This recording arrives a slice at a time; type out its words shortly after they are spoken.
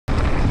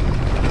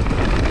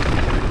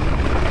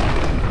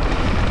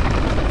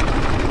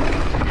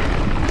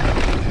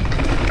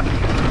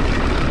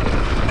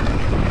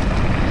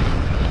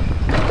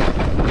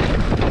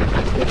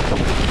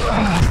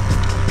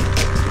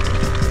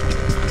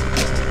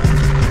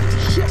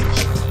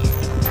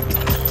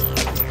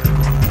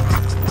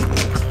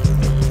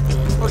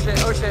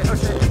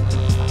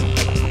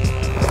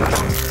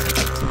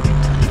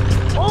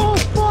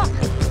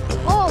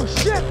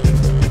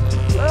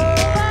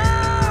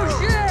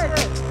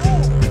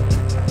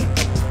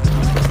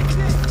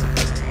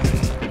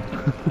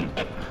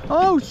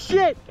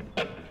shit!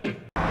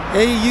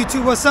 Hey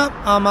YouTube, what's up?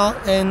 I'm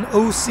out in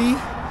OC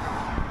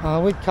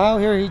with Kyle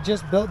here. He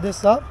just built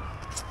this up.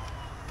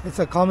 It's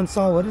a common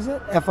saw. What is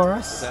it? FRS?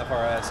 It's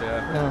FRS,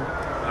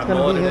 yeah. It's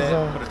gonna be his.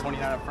 Put a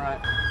 29 up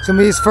front. It's gonna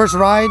be his first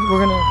ride.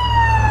 We're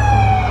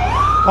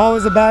gonna.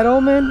 Always a bad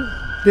omen.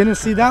 Didn't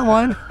see that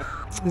one.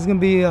 This is gonna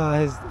be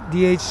his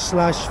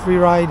DH/free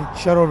ride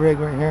shuttle rig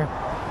right here.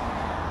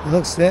 It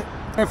looks sick.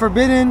 And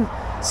Forbidden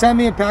sent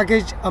me a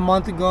package a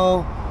month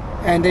ago,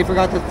 and they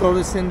forgot to throw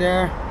this in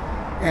there.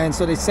 And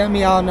so they sent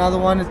me out another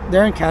one.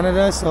 They're in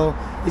Canada, so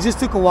it just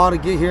took a while to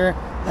get here.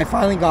 I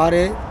finally got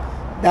it.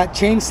 That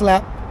chain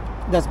slap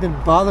that's been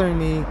bothering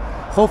me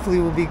hopefully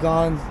will be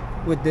gone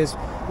with this.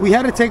 We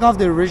had to take off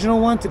the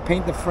original one to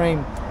paint the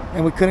frame,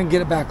 and we couldn't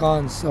get it back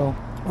on, so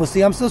we'll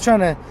see. I'm still trying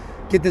to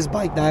get this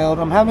bike dialed.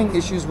 I'm having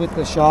issues with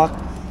the shock.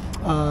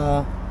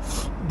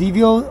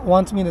 DVO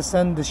wants me to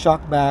send the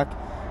shock back,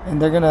 and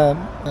they're gonna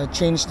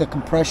change the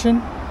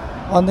compression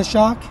on the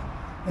shock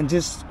and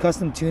just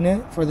custom tune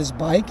it for this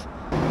bike.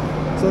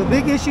 So the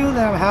big issue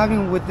that I'm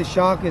having with the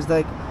shock is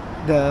like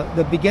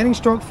the beginning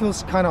stroke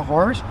feels kind of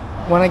harsh.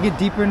 When I get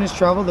deeper in this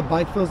travel, the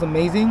bike feels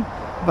amazing.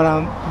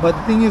 But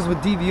the thing is with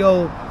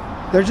DVO,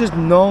 they're just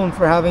known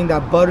for having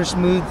that butter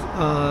smooth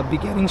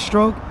beginning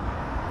stroke,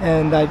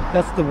 and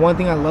that's the one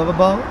thing I love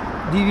about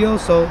DVO.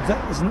 So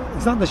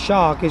it's not the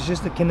shock, it's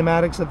just the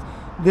kinematics of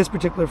this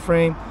particular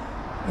frame,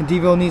 and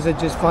DVO needs to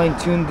just fine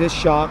tune this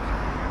shock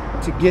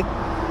to get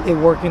it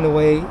working the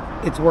way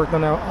it's worked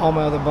on all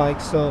my other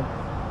bikes. So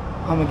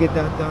I'm gonna get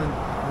that done.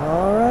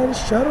 All right,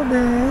 shuttle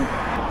man.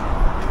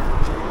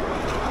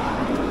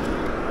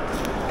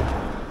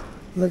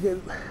 Look at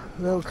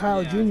little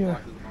Kyle Jr.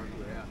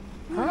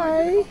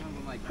 Hi.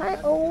 Hi,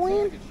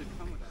 Owen.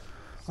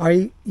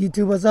 Alright,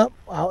 YouTube, what's up?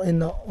 Out in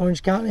the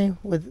Orange County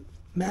with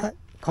Matt,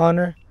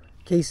 Connor,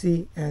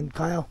 Casey, and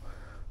Kyle.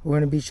 We're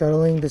going to be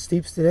shuttling the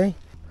STEEPS today.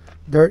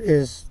 Dirt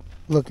is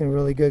looking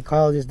really good.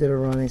 Kyle just did a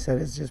run. He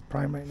said it's just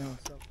prime right now.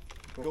 So,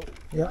 cool.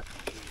 Yeah.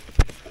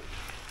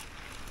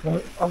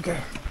 Okay.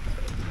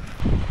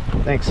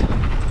 Thanks.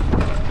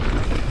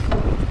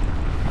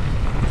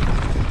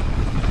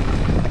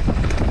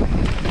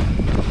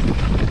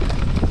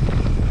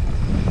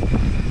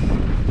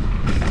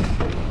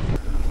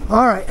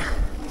 All right.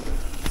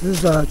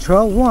 This is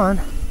trail 1.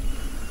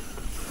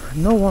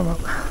 No warm up.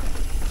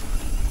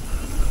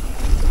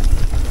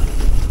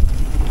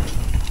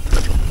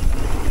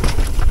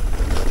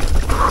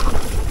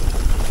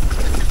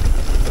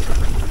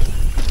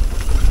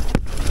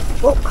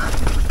 Whoa.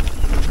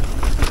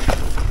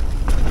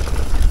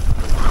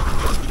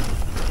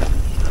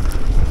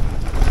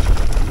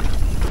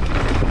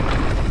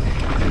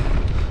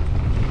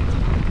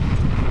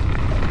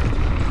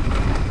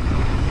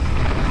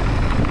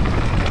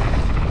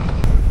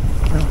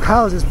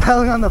 Kyle's just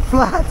pedaling on the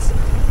flats.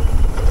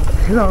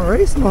 He's on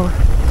race mode.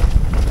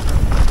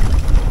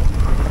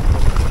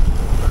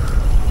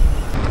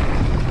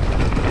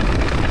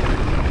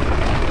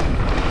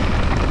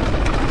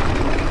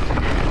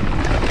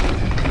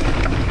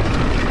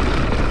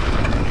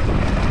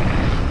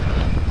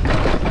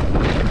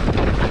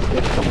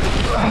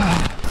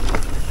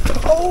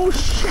 Oh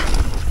shit!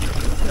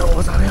 It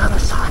was on the other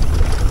side.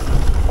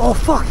 Oh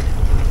fuck!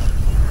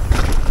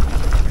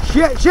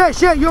 Shit!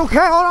 You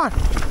okay? Hold on.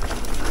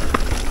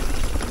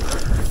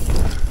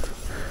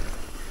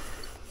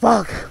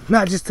 Fuck,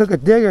 Matt just took a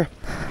digger.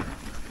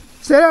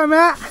 Stay there,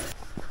 Matt.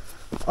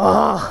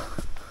 Oh.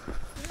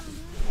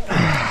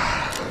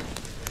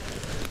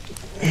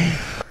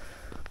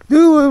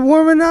 Dude, we're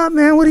warming up,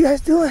 man. What are you guys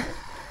doing?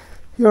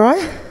 You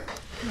alright?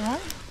 You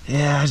alright?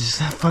 Yeah, just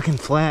that fucking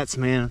flats,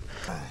 man.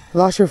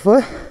 Lost your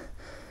foot?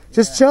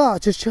 Just chill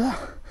out, just chill out.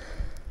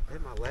 I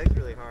hit my leg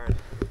really hard.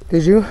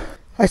 Did you?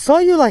 I saw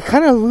you like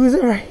kind of lose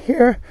it right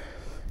here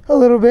a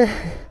little bit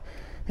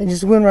and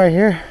just win right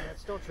here. I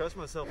just don't trust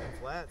myself in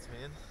flats,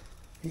 man.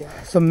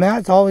 Yeah, so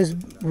Matt's always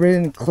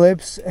ridden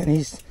clips and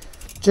he's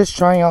just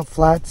trying out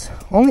flats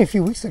only a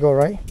few weeks ago,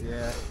 right?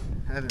 Yeah,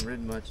 I haven't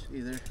ridden much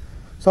either.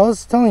 So I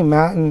was telling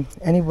Matt and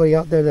anybody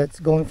out there that's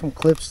going from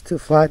clips to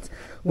flats,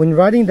 when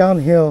riding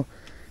downhill,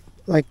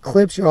 like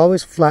clips, you're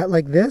always flat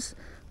like this,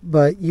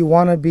 but you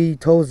want to be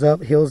toes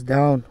up, heels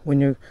down when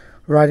you're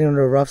riding on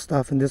the rough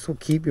stuff, and this will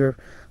keep your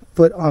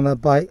foot on the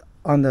bike,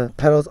 on the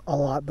pedals a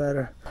lot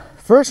better.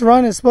 First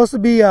run is supposed to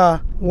be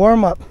a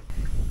warm-up.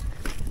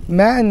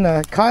 Matt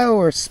and Kyle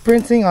were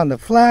sprinting on the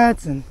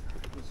flats, and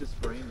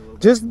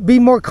just be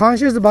more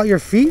conscious about your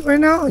feet right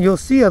now. You'll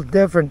see a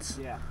difference.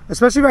 Yeah.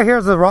 Especially right here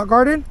as the rock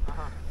garden.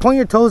 Point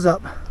your toes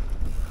up.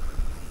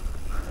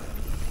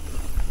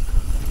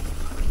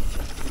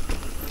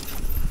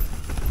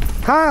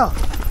 Kyle!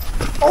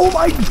 Oh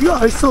my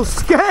god, it's so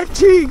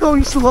sketchy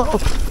going slow.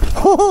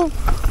 Oh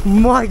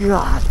my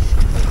god.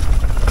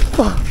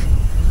 Fuck.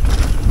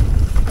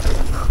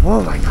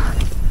 Oh my god.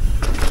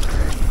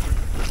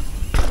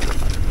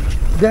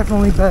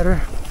 Definitely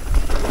better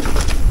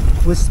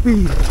with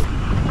speed.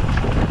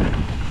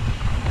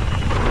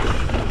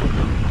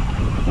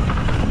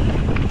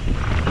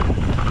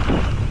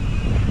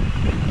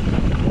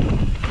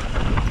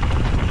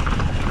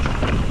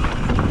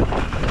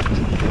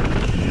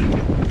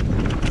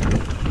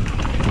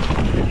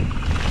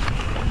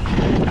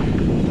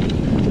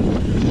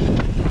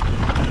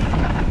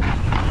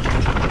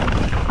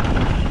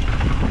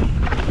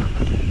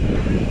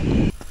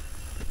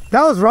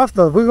 That was rough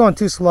though. We're going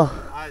too slow.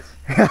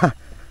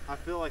 I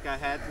feel like I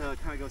had to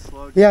kind of go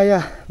slow.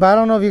 Yeah. But I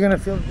don't know if you're gonna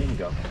feel it. You can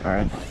go. All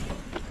right.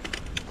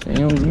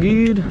 Sounds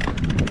good.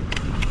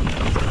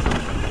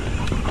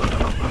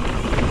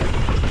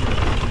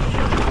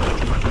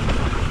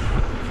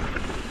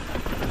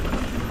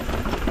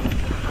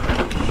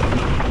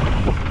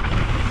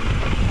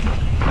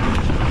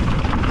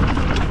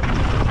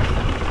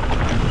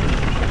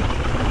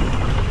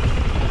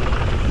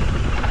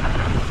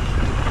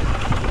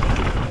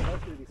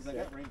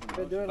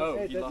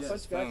 Oh, he lost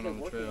his phone on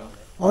the trail.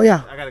 Oh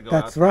yeah, I gotta go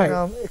that's out.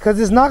 right. Because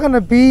it's not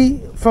gonna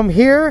be from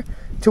here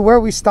to where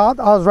we stopped.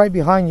 I was right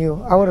behind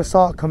you. I would have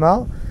saw it come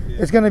out. Yeah.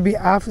 It's gonna be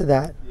after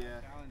that. Yeah.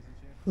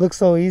 Looks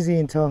so easy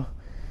until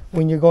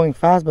when you're going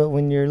fast, but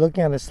when you're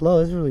looking at it slow,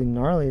 it's really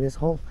gnarly. This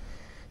whole,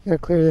 you gotta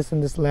clear this,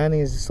 and this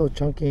landing is just so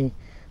chunky.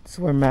 This is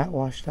where Matt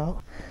washed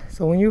out.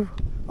 So when you,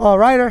 oh,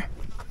 Ryder.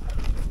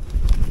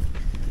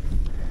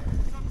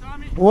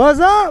 What's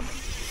up?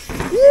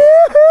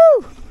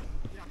 Yoo-hoo!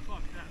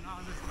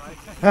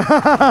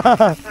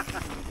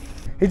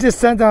 He just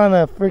sent down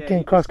a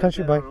freaking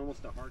cross-country bike.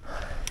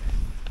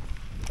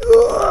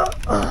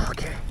 Oh,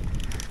 okay.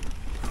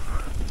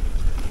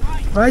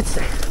 Right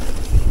safe.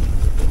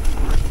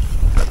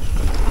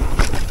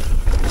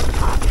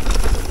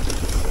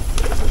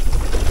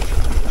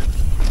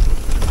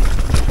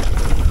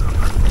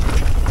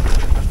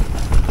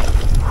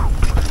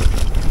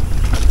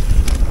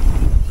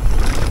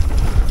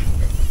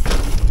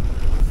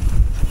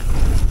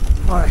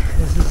 Alright,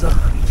 this is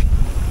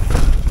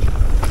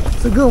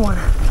it's a good one.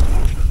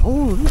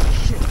 Holy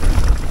shit.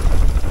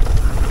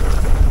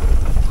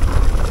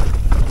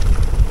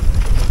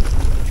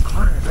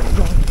 Connor, that's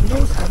going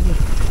nose heavy.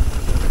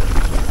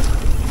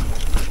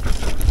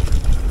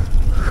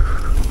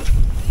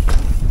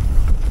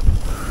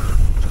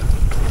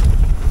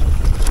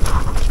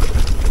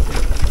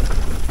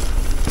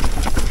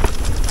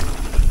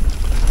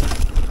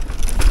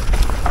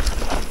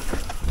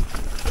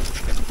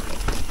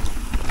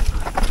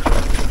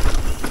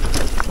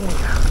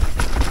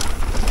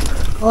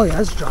 Oh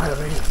yeah, it's dry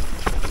already.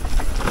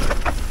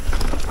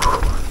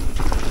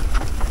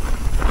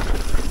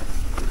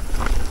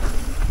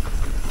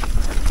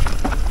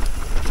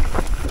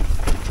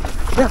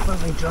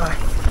 Definitely dry.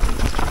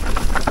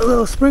 A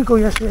little sprinkle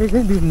yesterday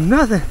didn't do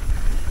nothing.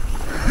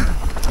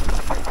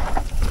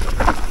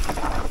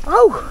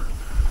 Oh!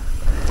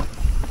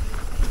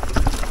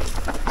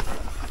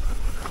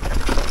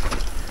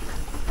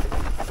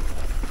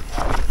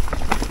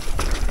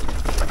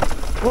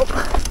 Whoop.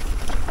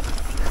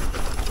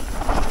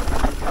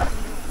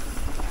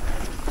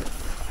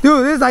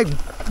 Dude, this is like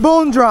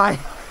bone dry.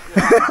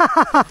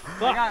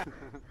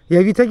 Yeah,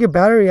 if you take your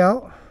battery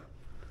out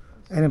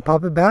and then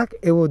pop it back,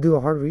 it will do a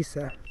hard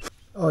reset.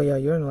 Oh yeah,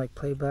 you're in like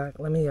playback.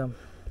 Let me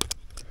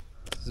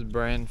This is a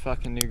brand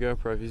fucking new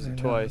GoPro. I've used it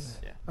twice.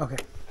 Yeah. Okay.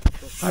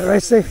 Alright,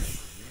 right safe.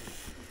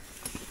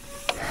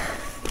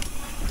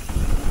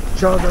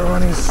 Trails are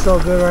running so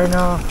good right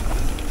now.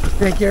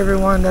 Thank you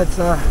everyone that's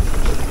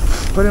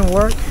put in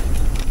work.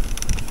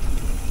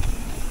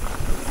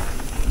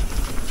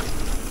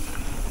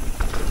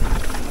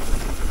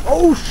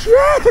 Oh shit!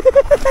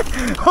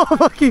 Oh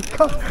fucking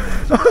god.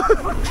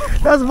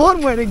 That's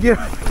one way to get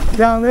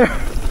down there.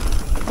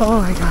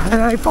 Oh my god,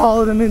 and I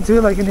followed him into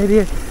it like an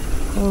idiot.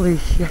 Holy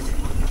shit.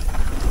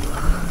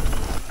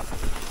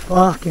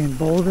 Fucking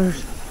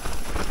boulders.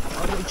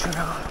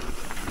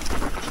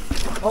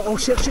 Oh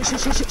shit.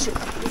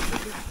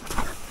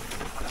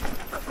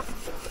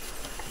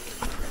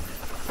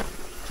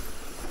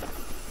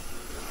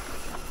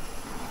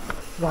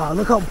 Wow,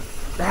 look how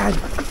bad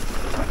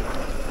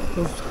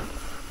those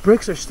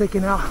bricks are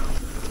sticking out.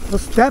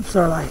 Those steps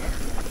are like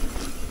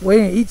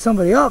waiting to eat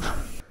somebody up.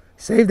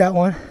 Save that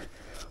one.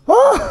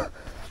 Oh,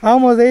 I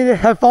almost ate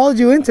it. I followed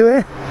you into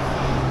it.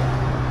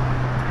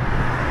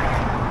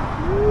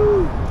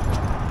 Woo.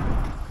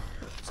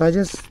 So I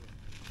just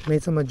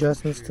made some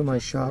adjustments to my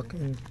shock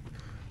and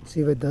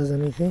see if it does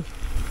anything.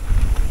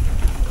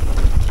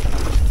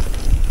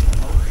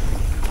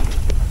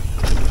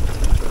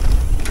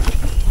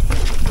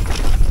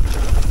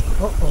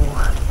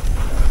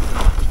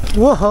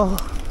 Whoa.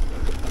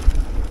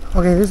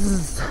 Okay, this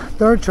is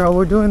third trail.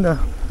 We're doing the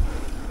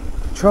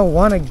trail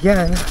 1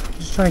 again.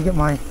 Just trying to get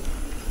my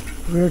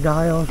rear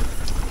dialed.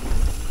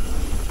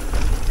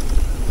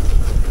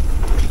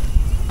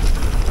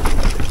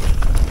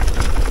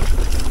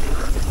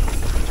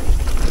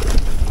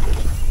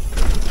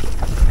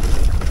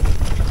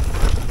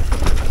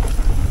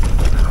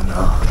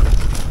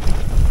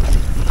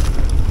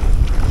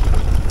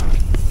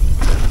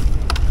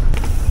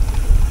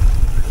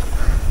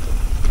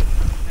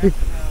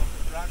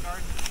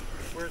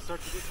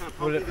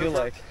 What did it feel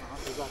like?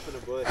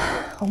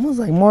 Almost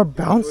like more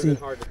bouncy.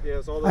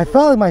 I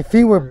felt like my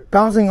feet were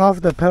bouncing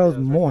off the pedals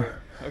more.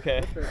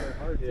 Okay.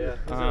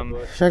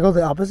 Should I go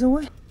the opposite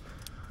way?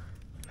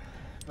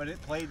 But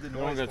it played the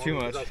Don't want to go too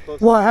much.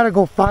 Well, I had to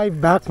go 5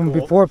 back from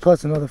before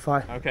plus another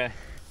 5. Okay.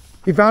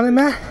 You found it,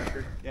 Matt?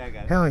 Yeah, I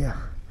got it. Hell yeah.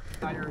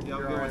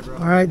 You're all right, bro.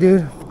 Alright,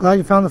 dude. Glad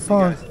you found the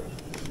phone.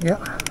 Yeah.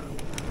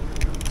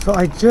 So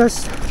I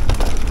just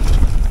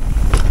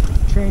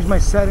changed my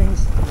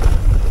settings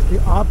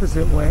the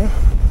opposite way.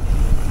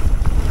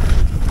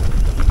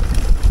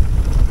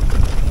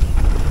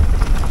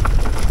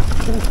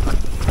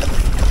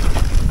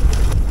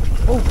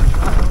 Oh,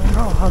 I don't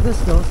know how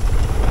this goes.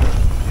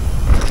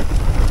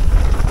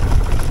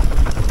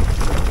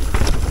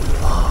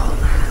 Oh,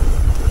 man.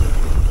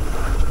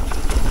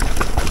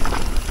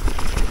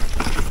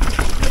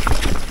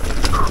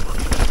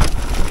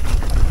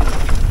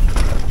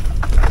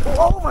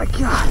 Oh my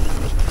God.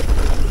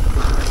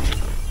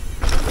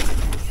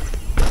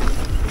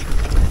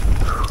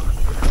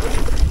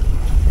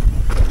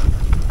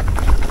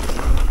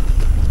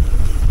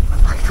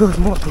 I feel it's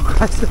more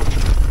progressive.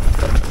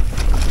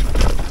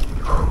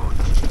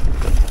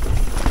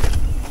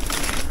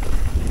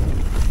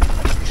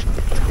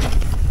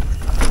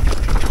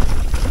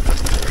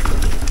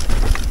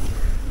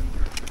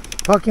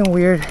 Fucking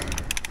weird.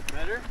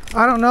 Better?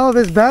 I don't know if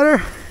it's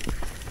better.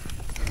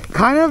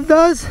 Kind of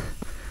does.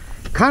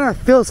 Kind of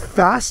feels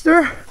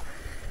faster.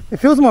 It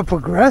feels more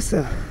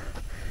progressive.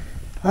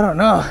 I don't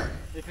know.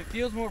 If it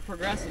feels more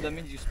progressive, that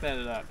means you sped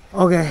it up.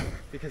 Okay.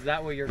 Because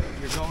that way you're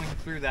going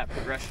through that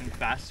progression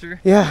faster.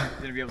 Yeah.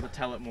 You're gonna be able to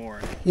tell it more.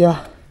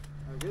 Yeah.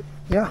 Oh, good?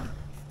 Yeah.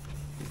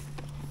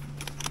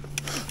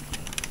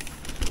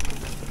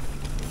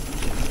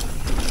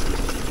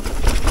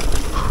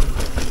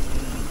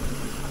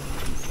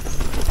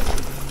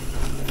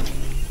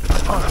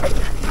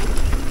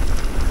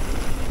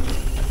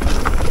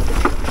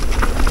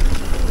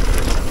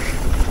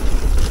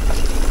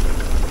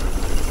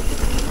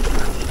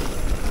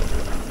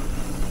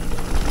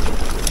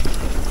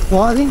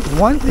 Well, I think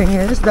one thing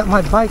is that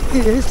my bike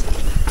is,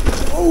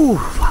 oh,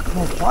 fuck,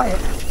 more quiet.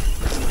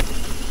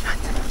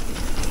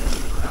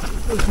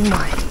 Losing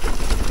my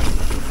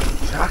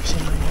traction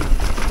right now.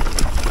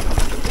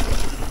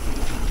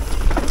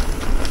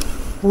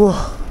 Whoa.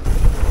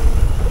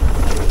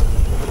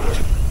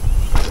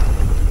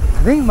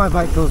 I think my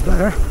bike feels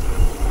better.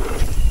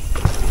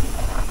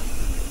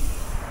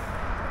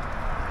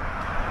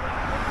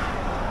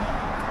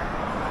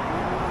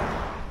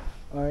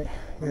 All right,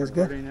 you guys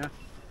good? Now.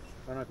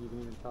 I don't know if you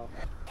can even tell.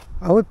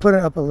 I would put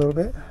it up a little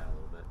bit.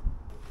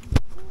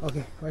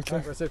 Okay, right there.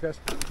 Right there, guys.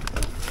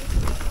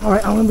 All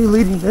right, I'm gonna be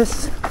leading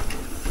this.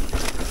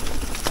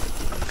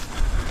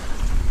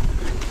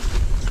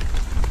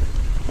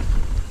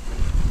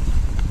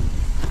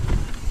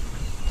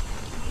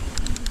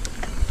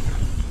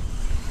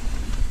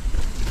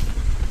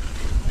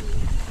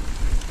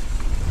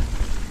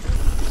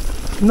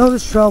 I know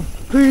this trail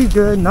pretty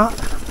good, not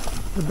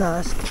the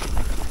best,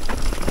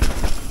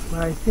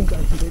 but I think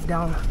I can get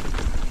down.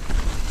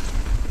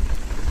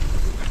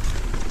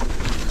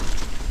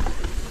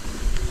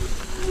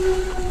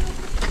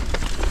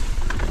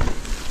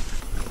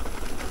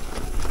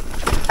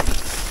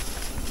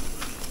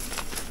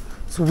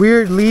 It's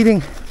weird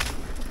leading.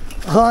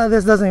 A lot of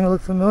this doesn't even look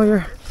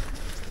familiar.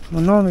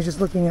 I'm normally just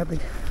looking at the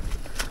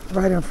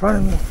right in front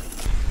of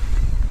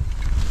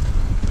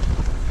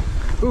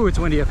me. Ooh, it's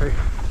windy up here.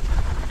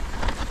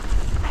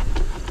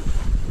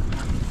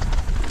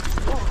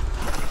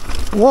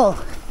 Whoa.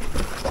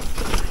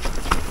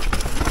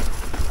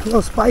 A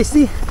little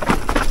spicy.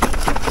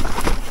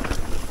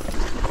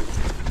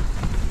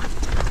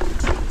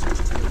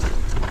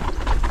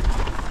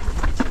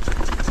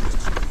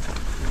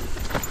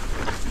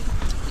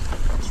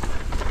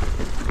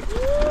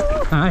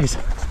 Nice.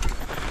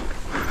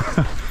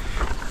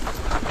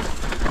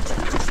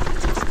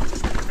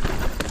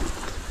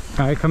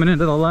 All right, coming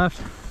into the left.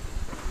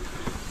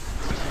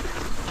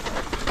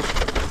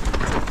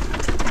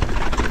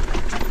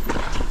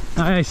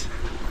 Nice.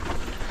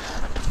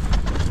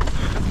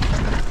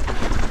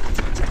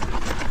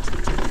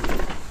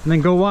 And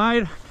then go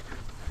wide.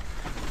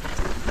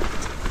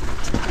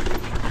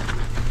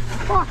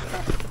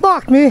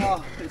 Fuck me.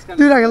 Oh,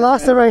 dude, I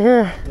lost it right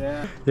here.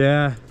 Yeah.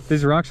 Yeah,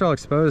 these rocks are all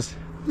exposed.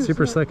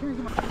 Super slick.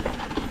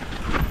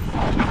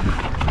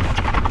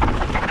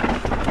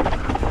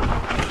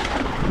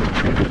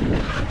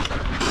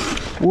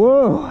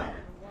 Whoa.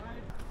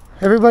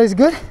 Everybody's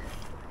good?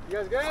 You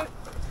guys good?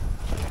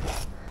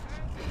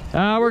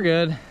 Ah, we're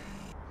good.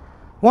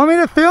 Want me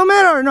to film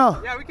it or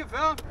no? Yeah, we can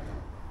film.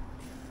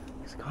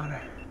 It's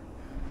Connor.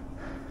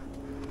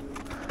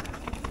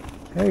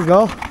 There you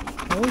go.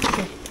 Oh,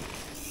 shit.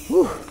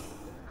 Whew.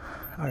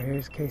 All right,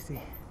 here's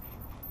Casey.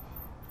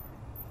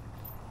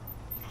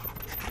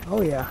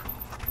 Oh yeah.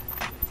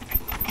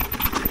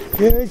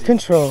 Good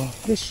control.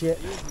 Good shit.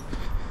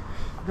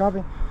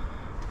 Dropping.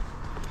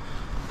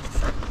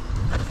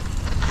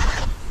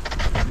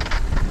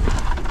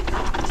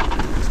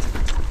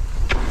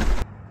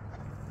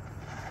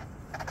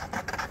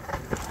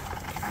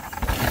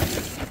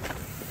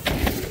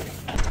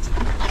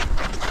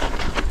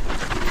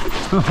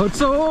 Oh,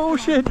 it's oh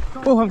shit.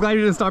 Oh, I'm glad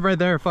you didn't stop right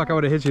there. Fuck, I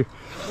would have hit you.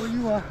 Where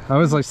you are? I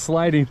was like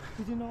sliding.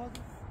 Did you know?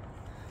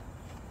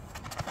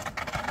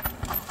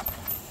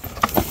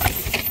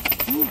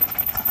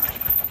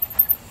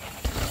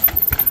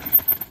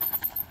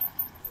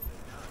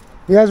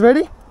 You guys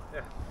ready?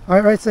 All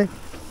right, right side.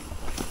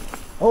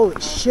 Holy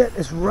shit,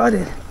 it's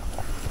rutted.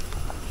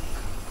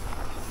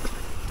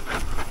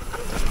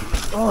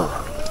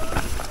 Oh.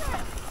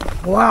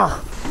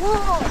 Wow.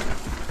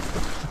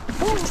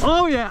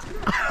 Oh yeah.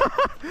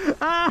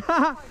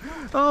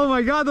 Oh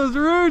my god, those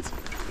roots.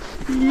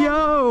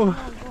 Yo.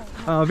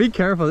 Oh, be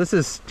careful. This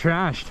is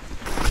trashed.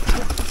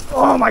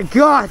 Oh my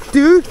god,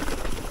 dude.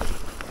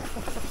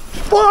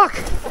 Fuck.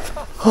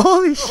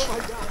 Holy shit.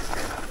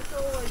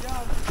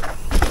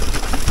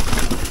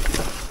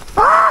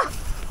 Ah!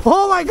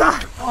 Oh my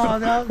god. Oh,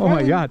 no, oh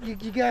my god. You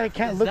gotta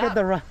can't look at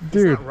the rock.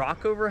 Dude. Is that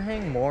rock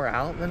overhang more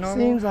out than normal?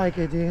 Seems like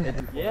it, dude.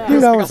 Yeah.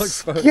 Dude, that was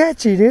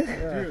sketchy, dude.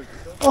 Yeah.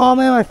 Oh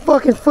man, my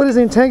fucking foot is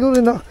entangled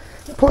in the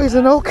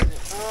poison oak.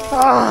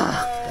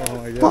 Ah. Oh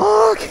my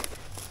god. Fuck.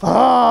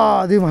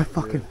 Oh, dude, my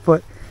fucking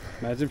foot.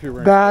 Imagine if you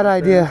were bad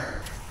idea.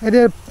 I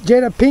did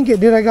Jada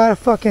Pinkett, dude. I got a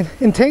fucking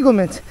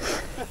entanglement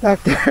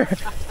back there.